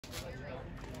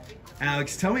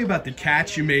Alex, tell me about the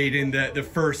catch you made in the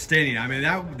first inning. I mean,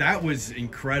 that was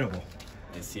incredible.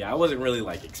 And see, I wasn't really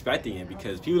like expecting it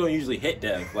because people don't usually hit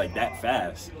Dev like that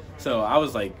fast. So I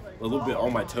was like a little bit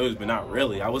on my toes, but not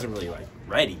really. I wasn't really like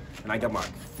ready. And I got my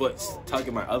foot stuck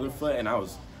in my other foot, and I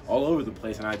was all over the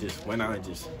place. And I just went out and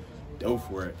just dove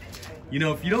for it. You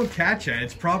know, if you don't catch it,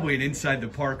 it's probably an inside the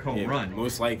park home run.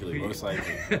 Most likely, most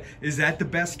likely. Is that the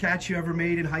best catch you ever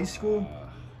made in high school?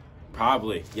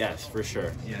 Probably, yes, for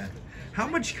sure. Yeah. How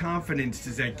much confidence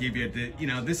does that give you? That, you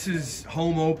know, this is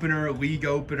home opener, league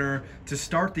opener. To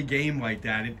start the game like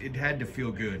that, it had to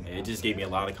feel good. It just gave me a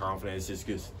lot of confidence. Just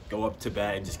go up to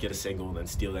bat and just get a single and then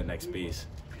steal that next base.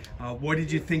 What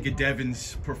did you think of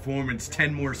Deven's performance?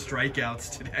 10 more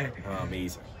strikeouts today.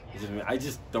 Amazing. I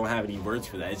just don't have any words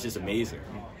for that. It's just amazing.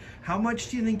 How much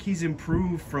do you think he's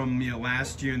improved from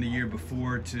last year and the year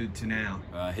before to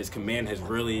now? His command has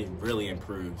really, really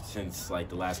improved since like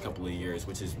the last couple of years,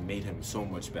 which has made him so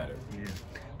much better. Yeah.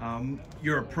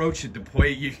 Your approach at the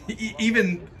plate,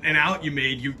 even an out you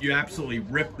made, you absolutely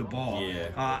ripped the ball.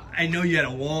 Yeah. I know you had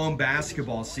a long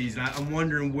basketball season. I'm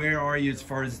wondering, where are you as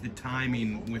far as the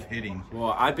timing with hitting?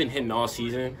 Well, I've been hitting all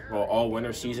season, well, all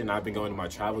winter season. I've been going to my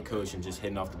travel coach and just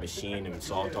hitting off the machine and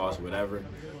soft toss or whatever.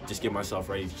 Just get myself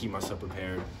ready to keep myself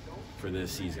prepared for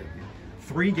this season.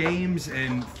 3 games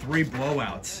and 3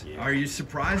 blowouts. Yeah. Are you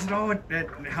surprised at all at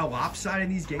how lopsided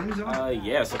these games are?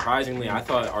 Yeah, surprisingly, I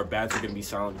thought our bats were going to be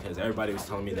solid because everybody was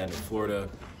telling me that in Florida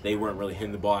they weren't really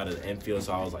hitting the ball out of the infield,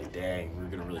 so I was like, dang, we're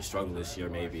going to really struggle this year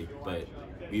maybe. But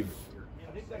we've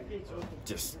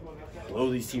just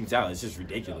blow these teams out. It's just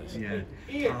ridiculous.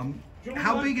 Yeah.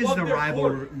 How big is the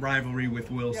rivalry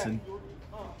with Wilson?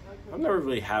 I've never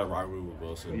really had a rivalry with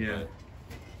Wilson. Yeah. But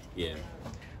yeah.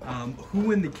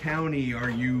 Who in the county are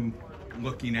you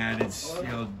looking at as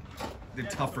the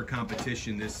tougher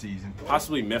competition this season?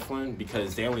 Possibly Mifflin,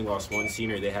 because they only lost 1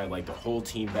 senior. They had like the whole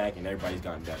team back, and everybody's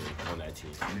gotten better on that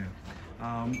team. Yeah.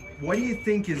 What do you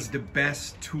think is the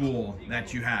best tool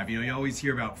that you have? You always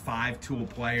hear about 5-tool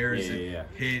players that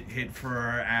hit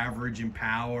for average and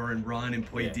power and run and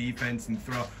play defense and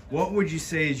throw. What would you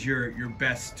say is your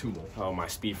best tool? Oh, my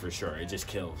speed for sure. It just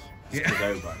kills. It kills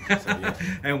everybody. So, yeah.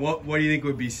 And what do you think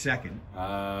would be second?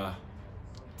 Probably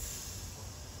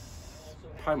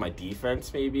my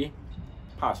defense, maybe.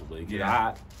 Possibly.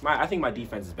 Yeah. I think my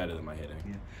defense is better than my hitting.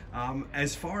 Yeah.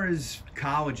 As far as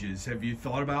colleges, have you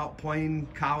thought about playing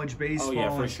college baseball? Oh,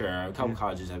 yeah, for sure. A couple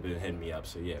colleges have been hitting me up,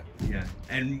 so yeah. Yeah.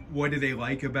 And what do they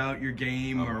like about your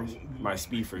game? Or my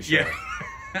speed for sure.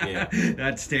 Yeah.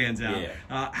 That stands out.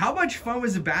 Yeah. How much fun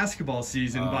was the basketball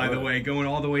season, by the way, going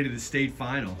all the way to the state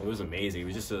final? It was amazing. It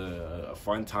was just a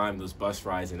fun time, those bus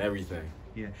rides and everything.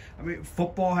 Yeah. I mean,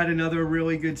 football had another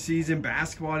really good season.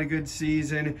 Basketball had a good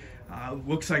season.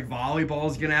 Looks like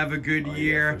volleyball's going to have a good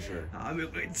year. Yeah, for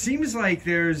sure. It seems like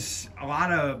there's a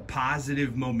lot of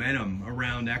positive momentum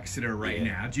around Exeter right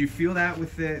now. Do you feel that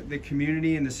with the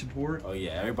community and the support? Oh,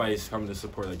 yeah. Everybody's coming to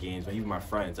support the games. Even my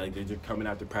friends. Like, they're coming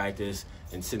after practice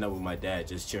and sitting up with my dad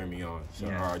just cheering me on,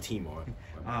 or our team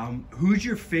on. Who's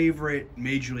your favorite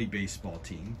Major League Baseball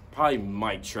team? Probably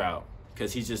Mike Trout,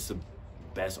 because he's just the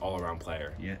best all-around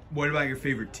player. Yeah. What about your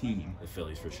favorite team? The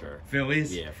Phillies, for sure.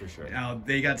 Phillies? Yeah, for sure.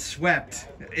 They got swept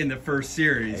in the first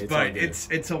series, but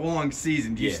it's a long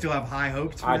season. Do you still have high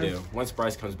hopes for them? I do. Once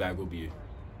Bryce comes back, we'll be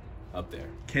up there.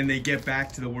 Can they get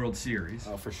back to the World Series?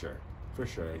 Oh, for sure. For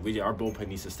sure. Our bullpen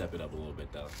needs to step it up a little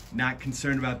bit, though. Not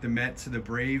concerned about the Mets or the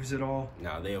Braves at all?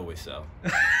 No, they always sell.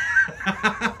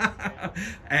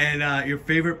 And your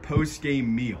favorite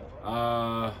post-game meal?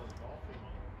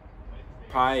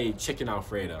 Probably chicken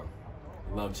Alfredo.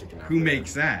 Love chicken Alfredo. Who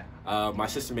makes that? My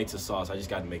sister makes a sauce. I just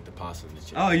got to make the pasta and the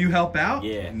chicken. Oh, you help out?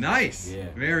 Yeah. Nice. Yeah.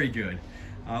 Very good.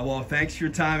 Well, thanks for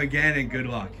your time again, and good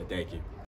luck. Thank you.